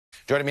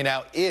Joining me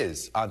now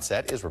on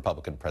set is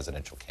Republican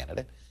presidential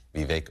candidate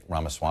Vivek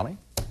Ramaswamy.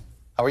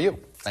 How are you?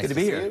 Nice to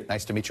be here. You.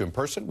 Nice to meet you in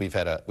person. We've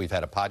had a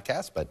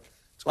podcast, but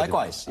it's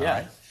likewise. Yeah.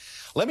 Right.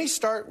 Let me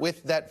start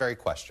with that very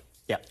question.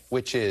 Yeah.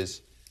 Which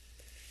is,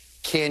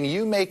 how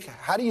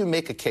do you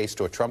make a case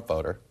to a Trump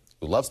voter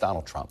who loves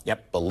Donald Trump,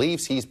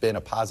 believes he's been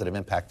a positive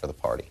impact for the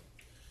party?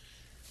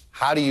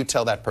 How do you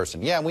tell that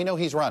person, yeah, we know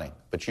he's running,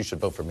 but you should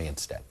vote for me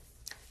instead?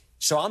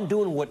 So I'm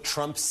doing what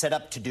Trump set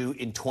up to do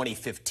in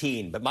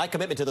 2015, but my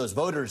commitment to those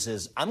voters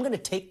is I'm going to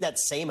take that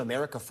same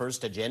America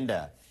First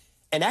agenda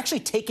and actually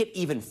take it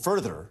even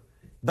further,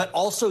 but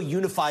also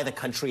unify the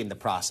country in the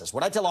process.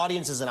 What I tell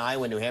audiences in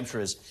Iowa and New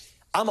Hampshire is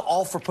I'm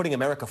all for putting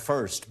America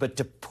first, but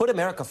to put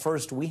America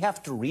first, we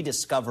have to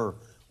rediscover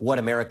what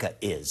America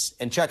is.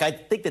 And Chuck, I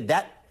think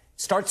that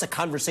starts a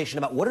conversation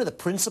about what are the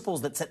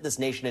principles that set this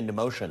nation into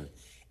motion.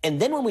 And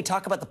then when we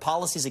talk about the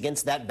policies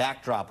against that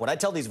backdrop, what I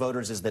tell these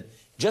voters is that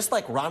just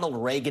like Ronald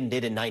Reagan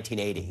did in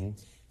 1980,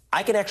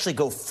 I can actually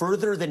go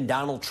further than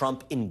Donald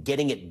Trump in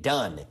getting it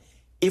done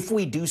if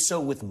we do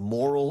so with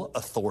moral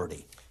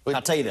authority. But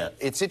I'll tell you that.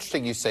 It's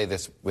interesting you say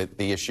this with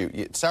the issue.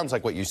 It sounds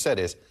like what you said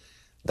is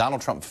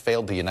Donald Trump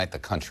failed to unite the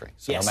country.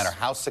 So no matter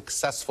how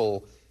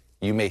successful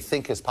you may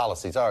think his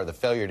policies are, the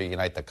failure to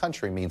unite the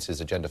country means his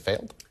agenda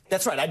failed?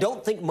 That's right. I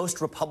don't think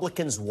most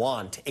Republicans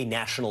want a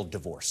national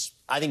divorce.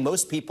 I think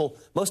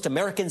most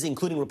Americans,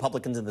 including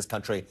Republicans in this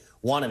country,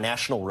 want a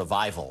national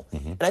revival.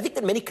 And I think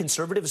that many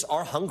conservatives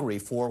are hungry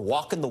for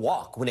walking the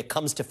walk when it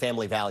comes to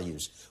family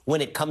values,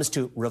 when it comes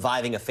to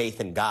reviving a faith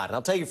in God. And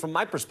I'll tell you, from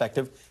my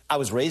perspective, I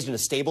was raised in a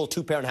stable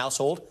two-parent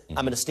household.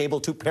 I'm in a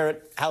stable two-parent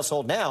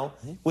household now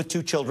with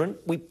 2 children.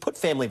 We put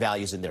family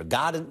values in there.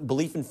 God and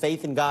belief and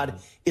faith in God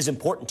is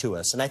important to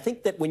us. And I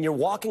think that when you're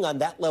walking on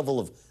that level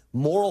of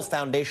moral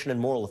foundation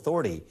and moral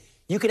authority,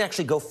 you can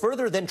actually go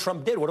further than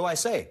Trump did. What do I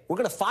say? We're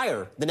going to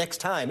fire the next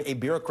time a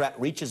bureaucrat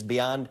reaches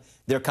beyond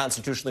their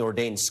constitutionally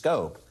ordained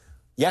scope.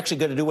 You're actually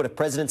going to do what a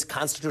president's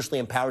constitutionally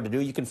empowered to do.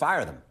 You can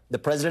fire them. The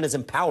president is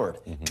empowered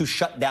to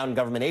shut down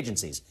government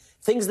agencies.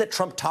 Things that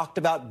Trump talked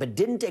about but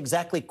didn't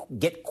exactly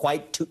get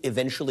quite to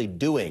eventually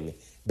doing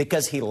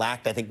because he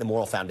lacked, I think, the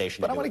moral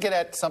foundation. But I want to get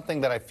at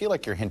something that I feel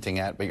like you're hinting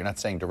at, but you're not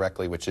saying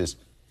directly, which is,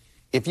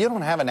 if you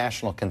don't have a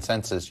national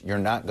consensus, you're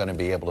not going to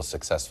be able to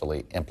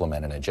successfully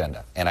implement an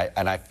agenda. And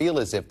I feel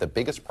as if the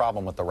biggest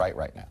problem with the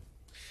right now,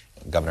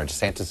 Governor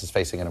DeSantis is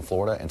facing it in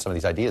Florida, and some of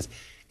these ideas,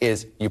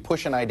 is you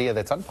push an idea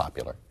that's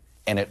unpopular,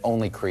 and it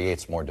only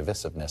creates more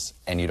divisiveness,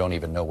 and you don't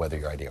even know whether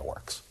your idea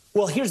works.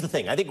 Well, here's the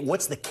thing. I think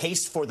what's the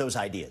case for those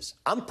ideas?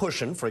 I'm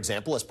pushing, for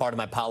example, as part of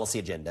my policy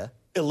agenda,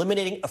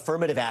 eliminating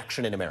affirmative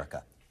action in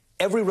America.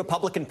 Every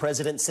Republican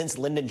president since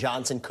Lyndon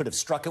Johnson could have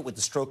struck it with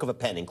the stroke of a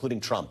pen, including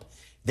Trump.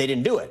 They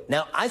didn't do it.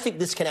 Now, I think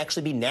this can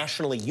actually be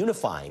nationally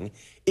unifying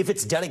if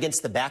it's done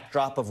against the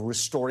backdrop of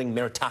restoring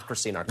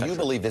meritocracy in our country. You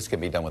believe this can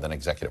be done with an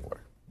executive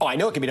order? Oh, I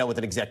know it can be done with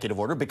an executive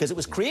order because it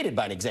was created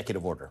by an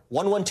executive order,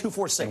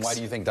 11246. And why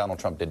do you think Donald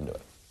Trump didn't do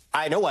it?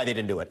 I know why they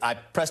didn't do it. I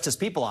pressed his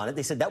people on it.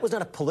 They said that was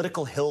not a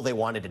political hill they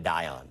wanted to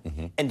die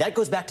on. And that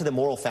goes back to the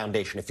moral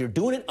foundation. If you're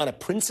doing it on a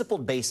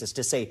principled basis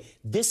to say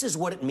this is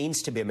what it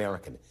means to be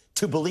American,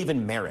 to believe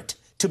in merit,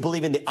 to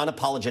believe in the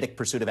unapologetic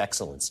pursuit of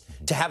excellence,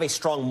 to have a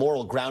strong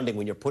moral grounding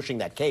when you're pushing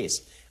that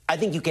case, I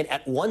think you can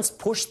at once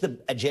push the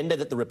agenda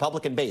that the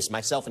Republican base,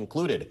 myself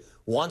included,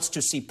 wants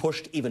to see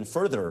pushed even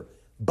further,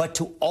 but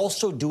to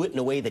also do it in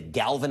a way that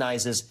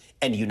galvanizes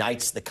and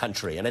unites the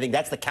country. And I think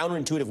that's the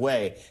counterintuitive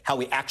way how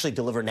we actually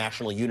deliver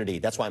national unity.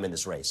 That's why I'm in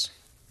this race.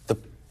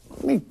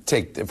 Let me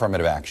take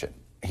affirmative action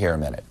here a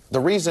minute. The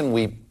reason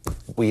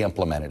we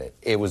implemented it,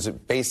 it was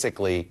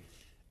basically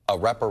a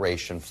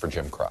reparation for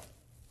Jim Crow.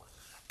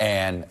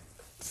 And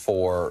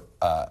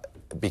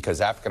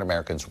because African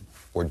Americans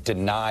were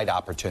denied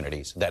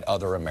opportunities that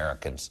other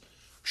Americans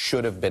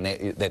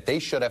that they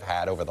should have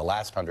had over the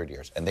last 100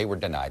 years, and they were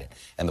denied it.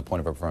 And the point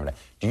of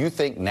affirmative. Do you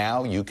think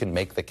now you can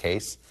make the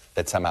case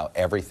that somehow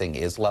everything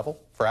is level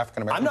for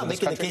African Americans? I'm not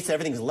making the case that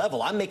everything's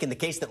level. I'm making the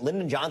case that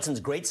Lyndon Johnson's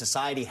Great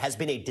Society has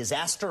been a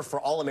disaster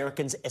for all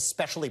Americans,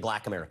 especially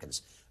black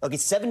Americans. Okay,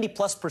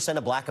 70+%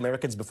 of black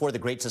Americans before the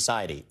Great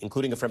Society,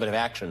 including affirmative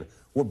action,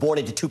 were born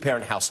into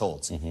two-parent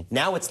households.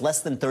 Now it's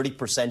less than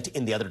 30%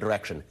 in the other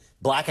direction.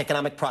 Black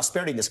economic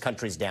prosperity in this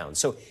country is down.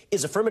 So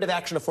is affirmative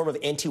action a form of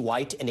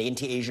anti-white and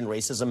anti-Asian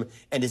racism?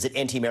 And is it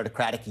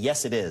anti-meritocratic?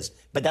 Yes, it is.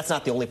 But that's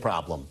not the only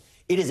problem.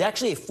 It is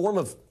actually a form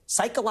of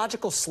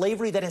psychological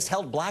slavery that has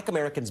held black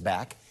Americans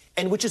back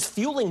and which is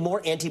fueling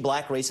more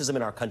anti-black racism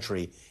in our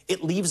country.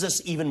 It leaves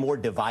us even more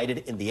divided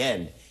in the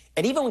end.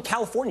 And even when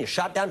California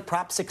shot down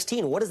Prop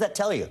 16, what does that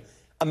tell you?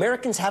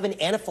 Americans have an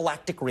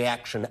anaphylactic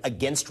reaction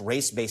against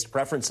race-based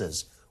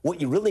preferences.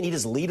 What you really need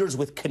is leaders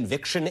with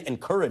conviction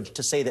and courage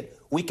to say that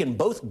we can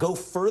both go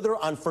further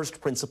on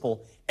first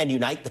principle and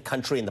unite the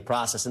country in the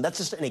process. And that's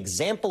just an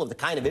example of the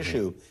kind of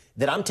issue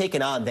that I'm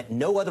taking on that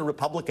no other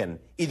Republican,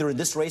 either in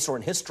this race or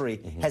in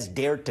history, has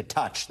dared to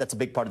touch. That's a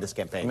big part of this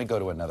campaign. Let me go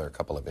to another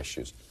couple of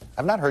issues.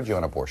 I've not heard you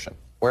on abortion.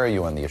 Where are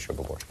you on the issue of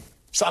abortion?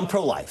 So I'm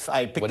pro-life.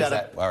 I picked What is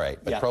that that? All right,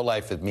 but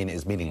pro-life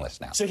is meaningless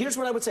now. So here's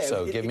what I would say.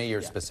 So give me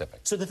your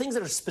specifics. So the things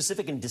that are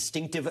specific and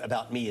distinctive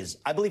about me is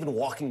I believe in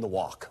walking the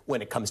walk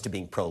when it comes to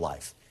being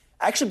pro-life.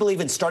 I actually believe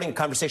in starting a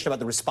conversation about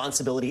the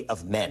responsibility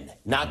of men,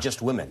 not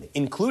just women,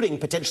 including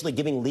potentially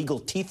giving legal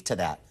teeth to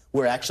that,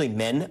 where actually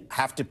men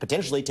have to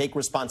potentially take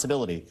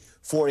responsibility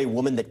for a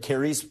woman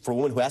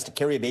who has to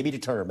carry a baby to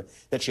term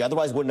that she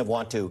otherwise wouldn't have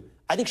wanted to.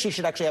 I think she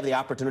should actually have the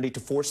opportunity to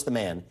force the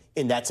man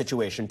in that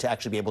situation to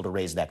actually be able to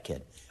raise that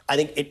kid. I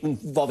think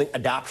involving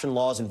adoption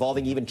laws,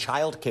 involving even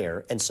child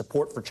care and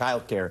support for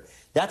child care,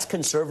 that's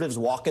conservatives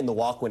walking the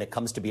walk when it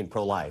comes to being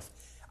pro-life.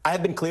 I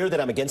have been clear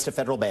that I'm against a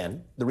federal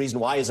ban. The reason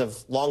why is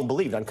I've long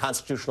believed on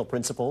constitutional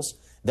principles,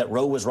 that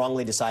Roe was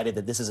wrongly decided,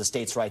 that this is a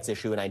states' rights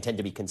issue, and I intend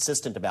to be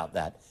consistent about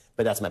that.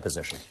 But that's my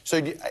position.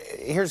 So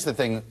here's the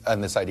thing on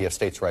this idea of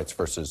states' rights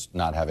versus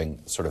not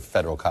having sort of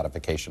federal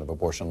codification of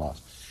abortion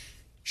laws.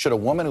 Should a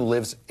woman who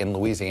lives in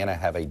Louisiana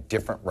have a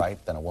different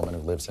right than a woman who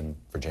lives in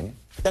Virginia?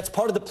 That's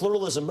part of the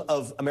pluralism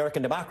of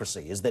American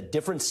democracy, is that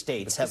different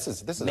states have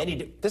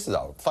many. This is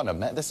a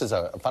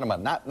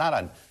fundamental, not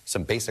on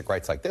some basic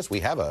rights like this. We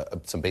have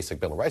some basic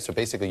Bill of Rights. So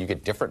basically, you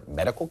get different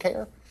medical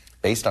care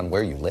based on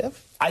where you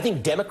live? I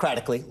think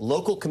democratically,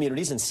 local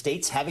communities and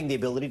states having the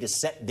ability to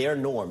set their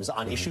norms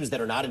on issues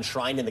that are not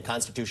enshrined in the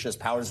Constitution as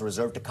powers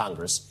reserved to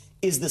Congress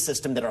is the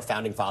system that our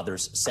founding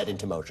fathers set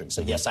into motion.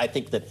 So, yes, I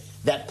think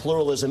that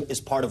pluralism is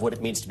part of what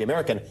it means to be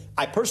American.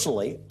 I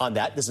personally, on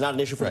that, this is not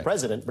an issue for the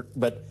president,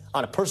 but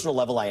on a personal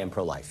level, I am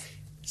pro-life.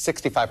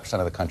 65%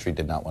 of the country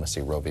did not want to see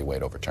Roe v.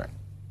 Wade overturned.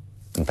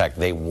 In fact,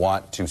 they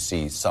want to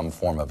see some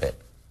form of it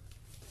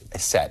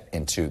set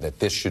into that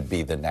this should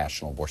be the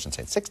national abortion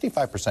state.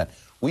 65%.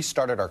 We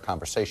started our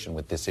conversation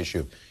with this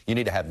issue. You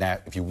need to have,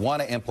 if you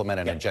want to implement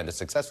an agenda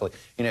successfully,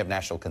 you need to have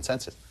national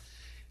consensus.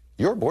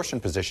 Your abortion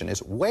position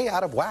is way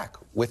out of whack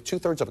with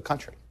 2/3 of the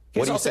country.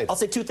 What do you say? I'll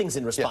say two things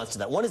in response to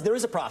that. One is there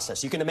is a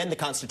process. You can amend the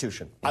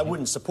Constitution. I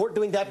wouldn't support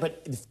doing that,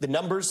 but if the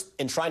numbers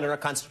enshrined in our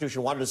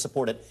Constitution wanted to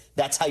support it,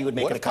 that's how you would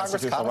make it a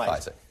constitutional right. What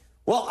if Congress codifies it?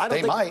 Well, I don't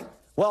think... They might.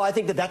 Well, I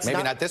think that's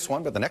maybe not this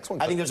one, but the next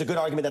one. I think there's a good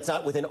argument that's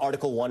not within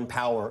Article 1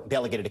 power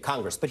delegated to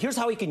Congress. But here's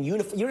how we can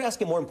unify. You're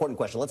asking a more important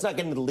question. Let's not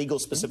get into the legal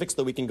specifics,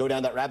 though we can go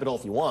down that rabbit hole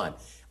if you want.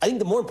 I think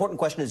the more important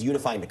question is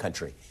unifying the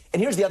country.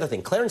 And here's the other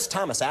thing. Clarence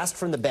Thomas asked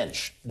from the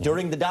bench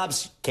during the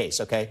Dobbs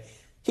case, okay?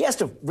 He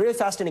asked a very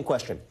fascinating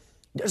question.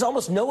 There's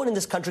almost no one in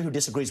this country who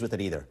disagrees with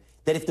it either.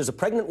 That if there's a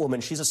pregnant woman,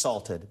 she's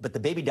assaulted, but the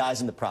baby dies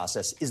in the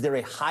process, is there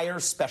a higher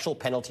special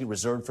penalty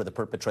reserved for the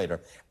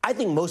perpetrator? I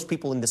think most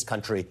people in this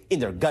country, in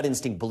their gut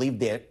instinct, believe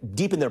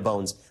deep in their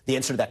bones, the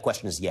answer to that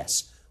question is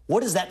yes.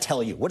 What does that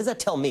tell you? What does that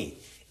tell me?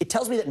 It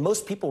tells me that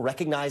most people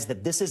recognize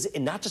that this is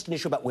not just an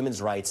issue about women's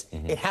rights.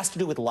 It has to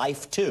do with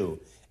life, too.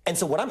 And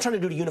so what I'm trying to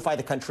do to unify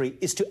the country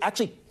is to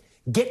actually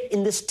get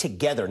in this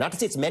together. Not to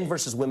say it's men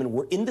versus women.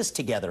 We're in this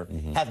together.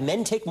 Have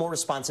men take more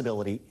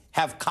responsibility,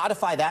 have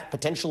codify that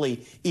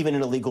potentially even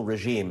in a legal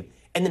regime,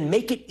 and then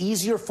make it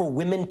easier for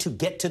women to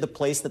get to the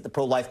place that the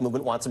pro-life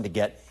movement wants them to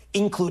get,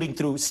 including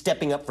through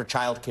stepping up for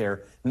child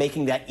care,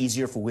 making that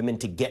easier for women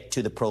to get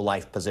to the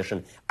pro-life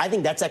position. I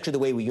think that's actually the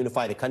way we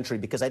unify the country,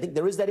 because I think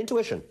there is that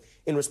intuition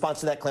in response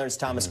to that Clarence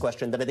Thomas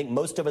question that I think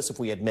most of us, if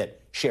we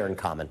admit, share in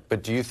common.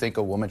 But do you think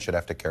a woman should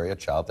have to carry a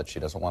child that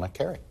she doesn't want to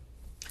carry?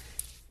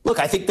 Look,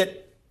 I think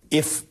that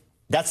if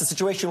that's the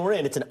situation we're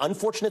in, it's an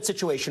unfortunate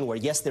situation where,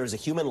 yes, there is a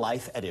human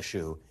life at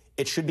issue.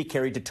 It should be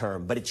carried to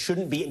term, but it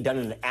shouldn't be done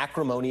in an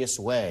acrimonious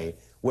way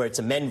where it's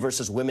a men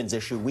versus women's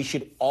issue. We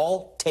should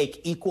all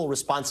take equal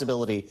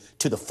responsibility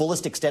to the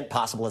fullest extent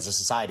possible as a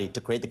society to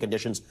create the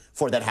conditions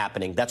for that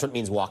happening. That's what it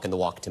means walking the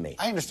walk to me.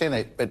 I understand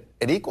that, but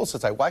at equal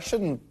society, why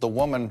shouldn't the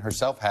woman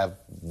herself have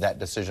that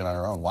decision on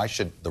her own? Why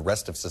should the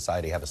rest of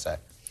society have a say?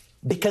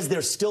 Because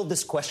there's still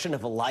this question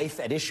of a life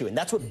at issue. And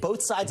that's what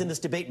both sides in this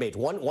debate made.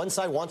 One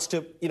side wants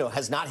to,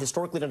 has not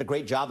historically done a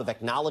great job of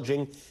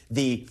acknowledging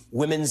the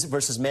women's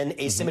versus men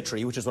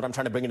asymmetry, which is what I'm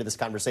trying to bring into this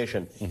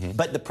conversation.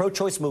 But the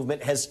pro-choice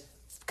movement has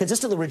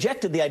consistently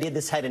rejected the idea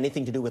this had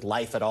anything to do with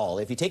life at all.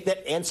 If you take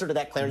that answer to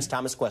that Clarence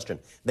Thomas question,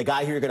 the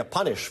guy who you're going to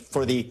punish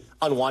for the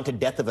unwanted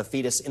death of a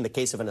fetus in the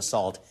case of an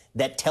assault,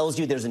 that tells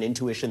you there's an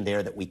intuition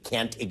there that we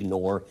can't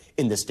ignore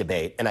in this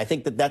debate. And I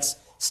think that that's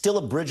still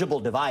a bridgeable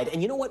divide.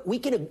 And you know what?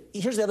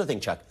 Here's the other thing,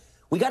 Chuck.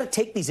 We got to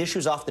take these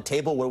issues off the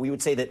table where we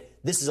would say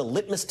that this is a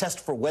litmus test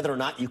for whether or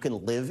not you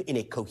can live in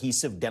a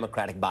cohesive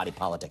democratic body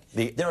politic.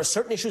 There are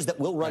certain issues that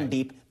will run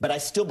deep, but I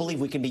still believe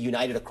we can be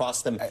united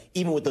across them,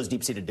 even with those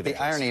deep-seated divisions.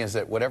 The irony is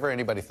that whatever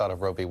anybody thought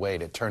of Roe v.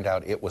 Wade, it turned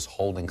out it was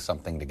holding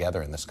something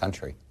together in this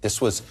country. This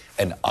was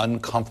an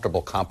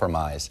uncomfortable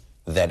compromise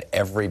that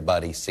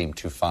everybody seemed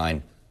to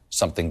find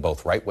something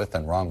both right with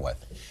and wrong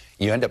with.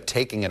 You end up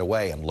taking it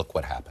away, and look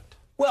what happened.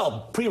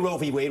 Well, pre-Roe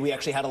v. Wade, we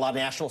actually had a lot of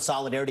national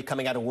solidarity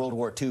coming out of World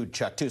War II,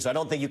 Chuck, too. So I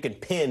don't think you can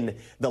pin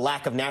the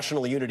lack of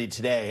national unity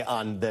today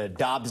on the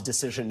Dobbs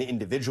decision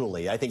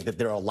individually. I think that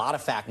there are a lot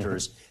of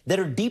factors that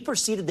are deeper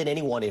seated than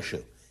any one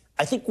issue.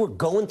 I think we're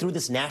going through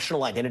this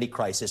national identity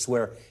crisis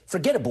where,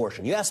 forget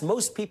abortion. You ask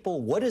most people,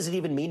 what does it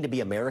even mean to be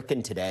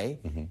American today?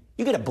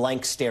 You get a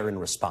blank stare in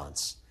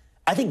response.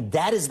 I think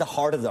that is the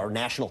heart of our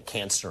national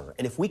cancer.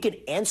 And if we can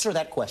answer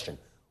that question,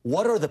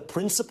 what are the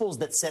principles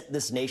that set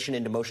this nation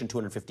into motion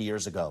 250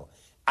 years ago?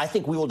 I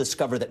think we will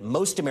discover that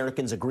most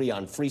Americans agree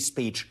on free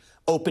speech,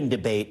 open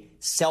debate,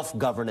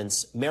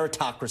 self-governance,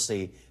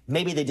 meritocracy.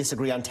 Maybe they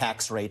disagree on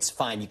tax rates.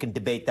 Fine, you can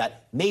debate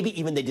that. Maybe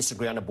even they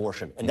disagree on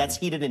abortion. And that's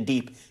heated and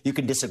deep. You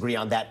can disagree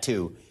on that,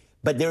 too.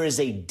 But there is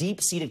a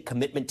deep-seated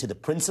commitment to the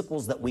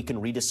principles that we can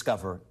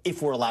rediscover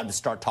if we're allowed to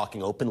start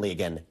talking openly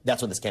again.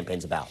 That's what this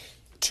campaign's about.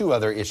 Two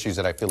other issues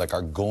that I feel like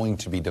are going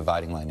to be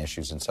dividing line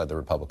issues inside the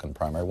Republican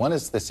primary. One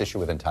is this issue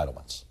with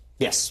entitlements.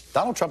 Yes.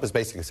 Donald Trump has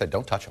basically said,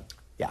 don't touch them.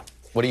 Yeah.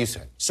 What do you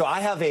say? So I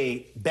have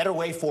a better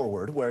way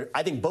forward where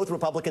I think both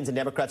Republicans and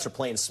Democrats are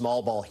playing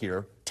small ball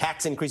here.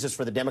 Tax increases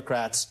for the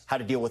Democrats, how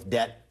to deal with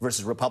debt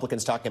versus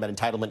Republicans talking about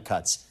entitlement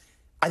cuts.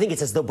 I think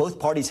it's as though both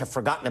parties have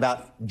forgotten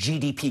about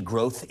GDP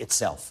growth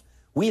itself.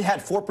 We've had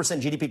 4%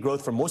 GDP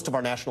growth for most of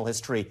our national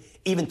history,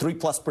 even 3+%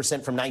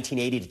 from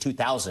 1980 to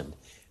 2000.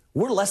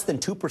 We're less than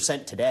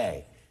 2%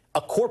 today. A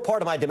core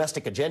part of my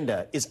domestic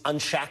agenda is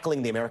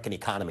unshackling the American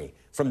economy,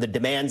 from the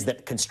demands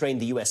that constrain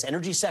the U.S.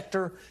 energy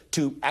sector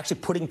to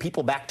actually putting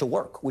people back to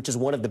work, which is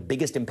one of the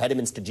biggest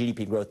impediments to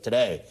GDP growth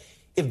today.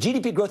 If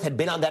GDP growth had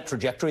been on that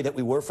trajectory that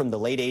we were from the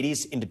late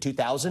 80s into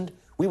 2000,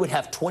 we would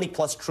have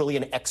 20+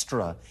 trillion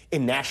extra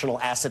in national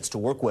assets to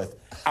work with.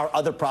 Our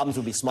other problems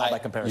would be small by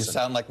comparison. You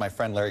sound like my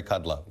friend Larry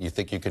Kudlow. You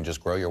think you can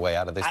just grow your way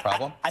out of this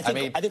problem? I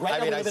think right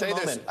now we live in a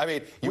moment.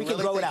 You we really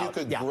can grow think it you out.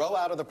 could grow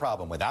out of the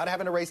problem without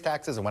having to raise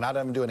taxes and without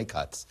having to do any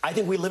cuts? I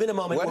think we live in a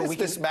moment where we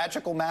does this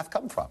magical math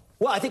come from?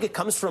 Well, I think it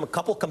comes from a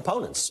couple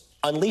components.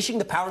 Unleashing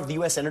the power of the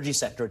U.S. energy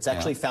sector. It's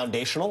actually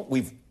foundational.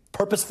 We've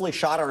purposefully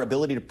shot our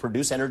ability to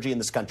produce energy in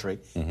this country,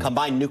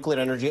 combine nuclear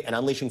energy and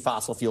unleashing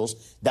fossil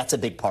fuels. That's a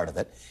big part of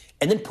it.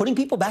 And then putting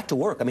people back to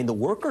work. I mean, the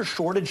worker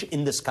shortage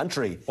in this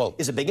country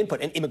is a big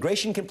input. And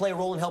immigration can play a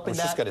role in helping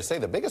that. I was just going to say,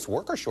 the biggest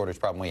worker shortage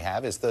problem we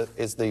have is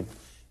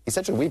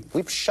essentially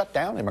we've shut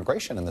down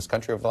immigration in this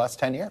country over the last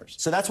 10 years.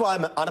 So that's why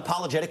I'm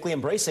unapologetically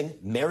embracing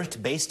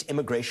merit-based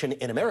immigration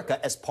in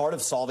America as part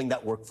of solving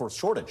that workforce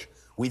shortage.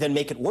 We then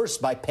make it worse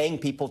by paying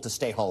people to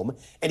stay home.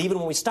 And even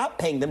when we stop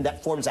paying them,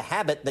 that forms a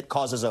habit that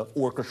causes a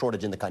worker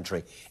shortage in the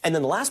country. And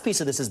then the last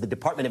piece of this is the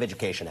Department of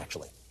Education,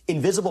 actually.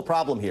 Invisible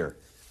problem here.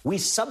 We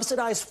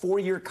subsidize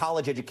 4-year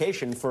college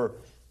education for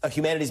a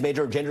humanities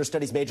major or gender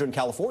studies major in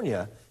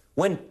California,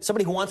 when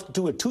somebody who wants to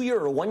do a 2-year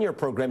or 1-year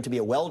program to be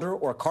a welder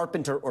or a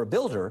carpenter or a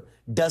builder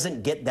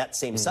doesn't get that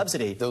same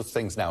subsidy. Those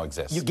things now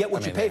exist. You get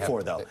what you pay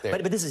for, though.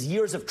 But this is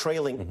years of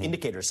trailing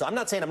indicators. So I'm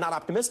not saying I'm not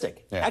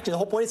optimistic. Yeah. Actually, the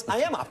whole point is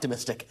I am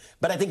optimistic.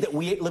 But I think that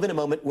we live in a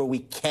moment where we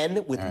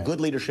can, with good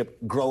leadership,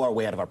 grow our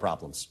way out of our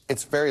problems.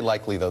 It's very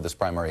likely, though, this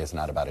primary is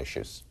not about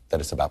issues, that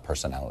it's about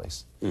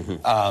personalities.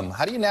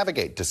 How do you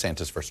navigate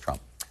DeSantis versus Trump?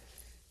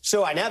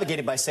 So I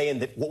navigated by saying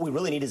that what we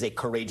really need is a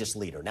courageous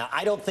leader. Now,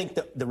 I don't think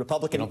that the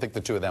Republican... You don't think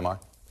the two of them are?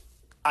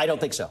 I don't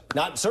think so.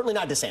 Certainly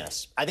not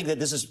DeSantis. I think that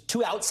this is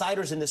two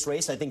outsiders in this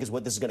race, I think, is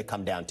what this is going to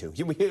come down to.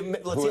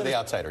 Who are the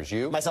outsiders?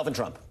 You? Myself and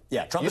Trump.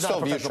 Yeah, Trump is not a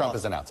professional... You still view Trump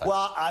as an outsider?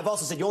 Well, I've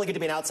also said you only get to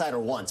be an outsider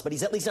once, but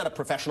he's at least not a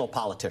professional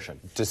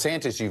politician.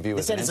 DeSantis you view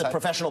as an insider? DeSantis is a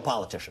professional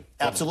politician.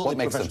 Absolutely. What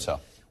makes him so?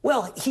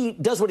 Well, he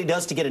does what he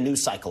does to get a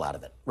news cycle out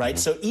of it, right?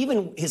 So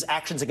even his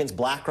actions against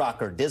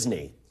BlackRock or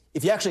Disney...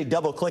 If you actually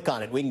double-click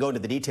on it, we can go into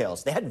the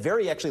details. They had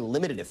very actually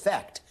limited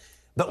effect.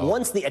 But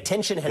once the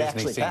attention had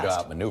actually passed... Disney seemed to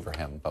outmaneuver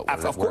him, but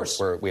of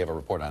course. We have a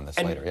report on this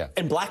later, yeah.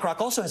 And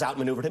BlackRock also has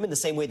outmaneuvered him in the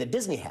same way that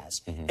Disney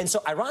has. And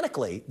so,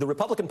 ironically, the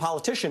Republican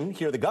politician,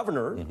 here the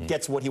governor,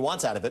 gets what he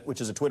wants out of it, which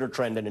is a Twitter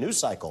trend and a news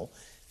cycle.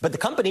 But the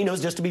company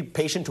knows just to be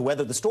patient to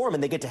weather the storm,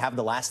 and they get to have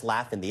the last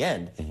laugh in the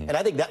end. And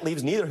I think that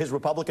leaves neither his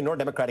Republican nor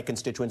Democratic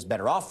constituents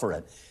better off for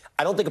it.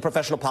 I don't think a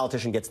professional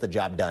politician gets the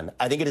job done.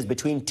 I think it is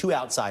between two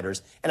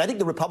outsiders. And I think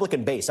the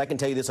Republican base, I can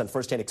tell you this on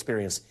firsthand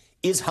experience,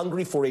 is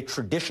hungry for a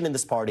tradition in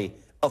this party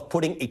of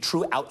putting a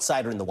true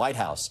outsider in the White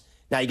House.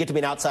 Now, you get to be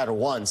an outsider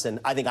once, and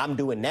I think I'm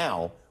doing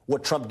now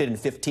what Trump did in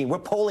 2015. We're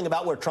polling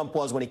about where Trump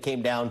was when he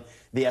came down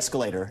the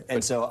escalator,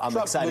 and so I'm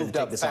excited to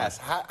take this on.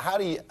 How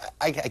do you?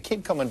 I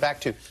keep coming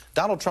back to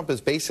Donald Trump is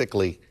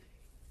basically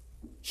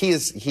he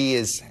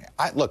has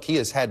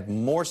had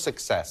more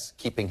success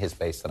keeping his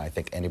base than I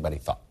think anybody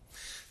thought.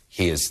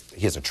 He has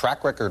a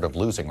track record of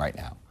losing right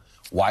now.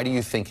 Why do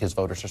you think his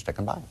voters are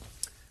sticking by him?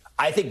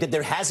 I think that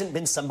there hasn't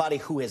been somebody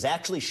who has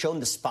actually shown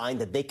the spine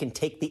that they can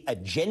take the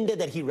agenda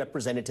that he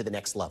represented to the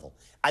next level.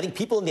 I think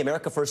people in the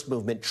America First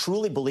movement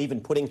truly believe in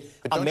putting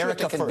America first, not Trump. Don't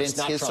you have to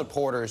convince his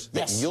supporters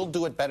that you'll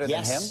do it better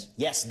than him?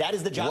 Yes, that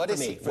is the job for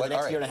me for the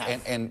next year and a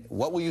half. And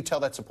what will you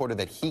tell that supporter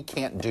that he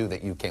can't do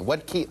that you can?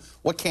 What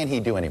can't he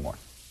do anymore?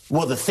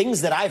 Well, the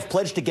things that I've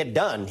pledged to get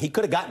done, he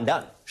could have gotten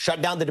done.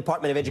 Shut down the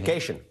Department of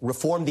Education,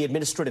 reform the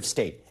administrative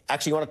state.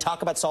 Actually, you want to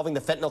talk about solving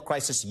the fentanyl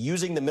crisis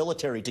using the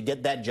military to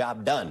get that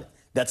job done.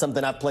 That's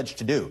something I've pledged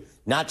to do.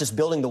 Not just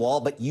building the wall,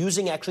 but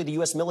using actually the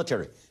U.S.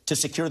 military to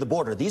secure the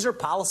border. These are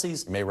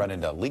policies. You may run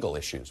into legal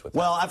issues with that.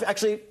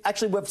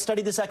 Well, we've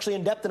studied this actually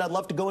in depth, and I'd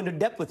love to go into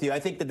depth with you. I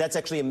think that that's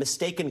actually a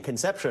mistaken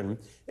conception.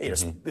 I've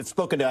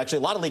spoken to actually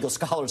a lot of legal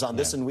scholars on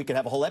this, and we could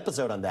have a whole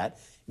episode on that.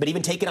 But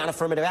even taking on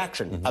affirmative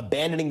action,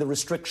 abandoning the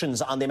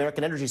restrictions on the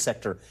American energy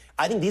sector,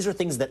 I think these are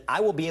things that I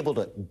will be able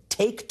to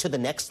take to the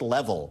next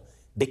level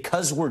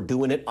because we're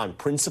doing it on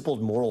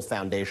principled moral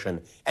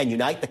foundation and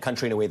unite the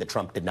country in a way that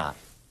Trump did not.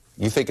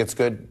 You think it's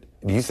good?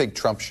 Do you think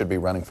Trump should be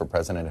running for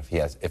president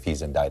if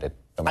he's indicted,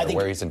 no matter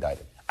where he's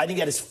indicted? I think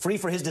that is free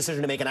for his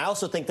decision to make. And I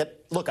also think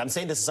that, look, I'm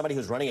saying this as somebody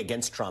who's running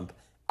against Trump.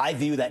 I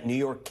view that New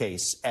York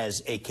case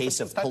as a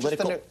case of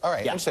political. All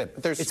right, I understand.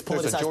 It's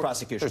politicized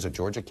prosecution. There's a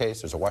Georgia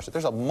case. There's a Washington.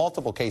 There's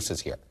multiple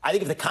cases here. I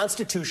think if the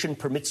Constitution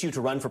permits you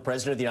to run for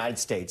president of the United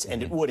States,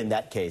 and it would in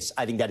that case,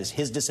 I think that is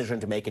his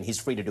decision to make, and he's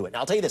free to do it. And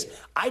I'll tell you this: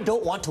 I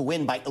don't want to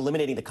win by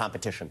eliminating the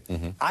competition.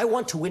 I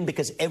want to win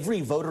because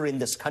every voter in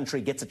this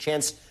country gets a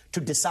chance to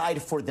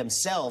decide for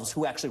themselves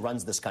who actually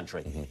runs this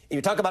country. And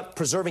you talk about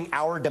preserving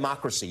our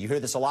democracy. You hear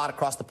this a lot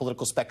across the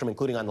political spectrum,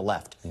 including on the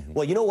left.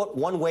 Well, you know what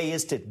one way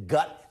is to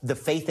gut the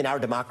faith in our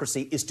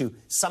democracy is to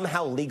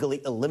somehow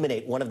legally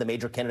eliminate one of the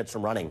major candidates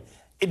from running.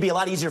 It'd be a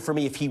lot easier for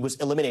me if he was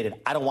eliminated.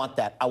 I don't want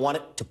that. I want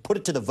it to put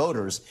it to the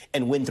voters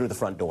and win through the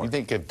front door. You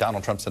think if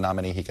Donald Trump's the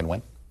nominee, he can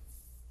win?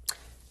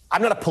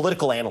 I'm not a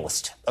political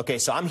analyst, okay?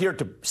 So I'm here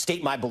to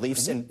state my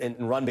beliefs and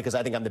run because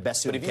I think I'm the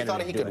best suited candidate.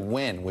 But if you thought he could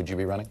win, would you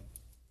be running?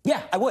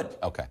 Yeah, I would.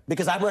 Okay.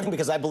 Because I'm running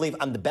because I believe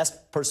I'm the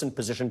best person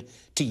positioned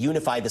to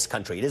unify this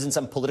country. It isn't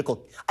some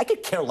political. I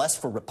could care less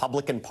for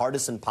Republican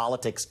partisan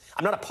politics.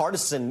 I'm not a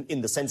partisan in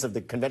the sense of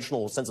the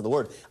conventional sense of the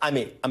word. I'm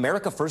a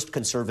America First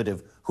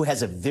conservative who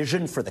has a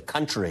vision for the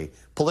country.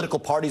 Political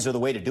parties are the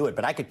way to do it,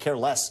 but I could care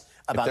less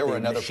about the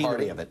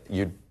machinery of it.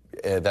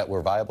 That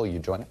were viable,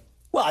 you'd join it?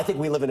 Well, I think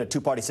we live in a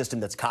two-party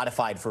system that's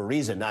codified for a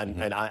reason,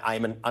 and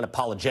I'm an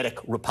unapologetic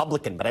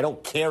Republican, but I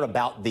don't care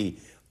about the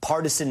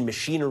partisan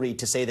machinery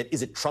to say that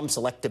is it Trump's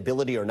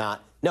electability or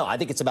not. No, I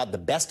think it's about the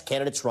best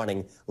candidates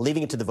running,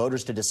 leaving it to the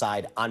voters to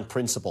decide on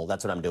principle.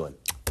 That's what I'm doing.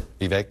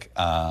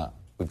 Vivek,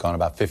 we've gone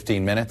about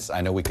 15 minutes.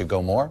 I know we could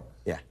go more.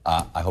 Yeah.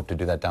 I hope to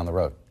do that down the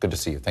road. Good to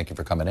see you. Thank you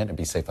for coming in, and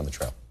be safe on the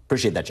trail.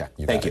 Appreciate that, Jack.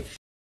 Thank you.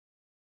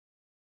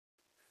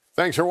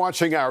 Thanks for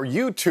watching our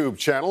YouTube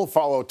channel.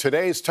 Follow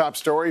today's top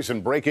stories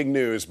and breaking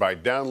news by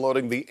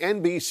downloading the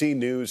NBC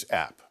News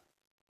app.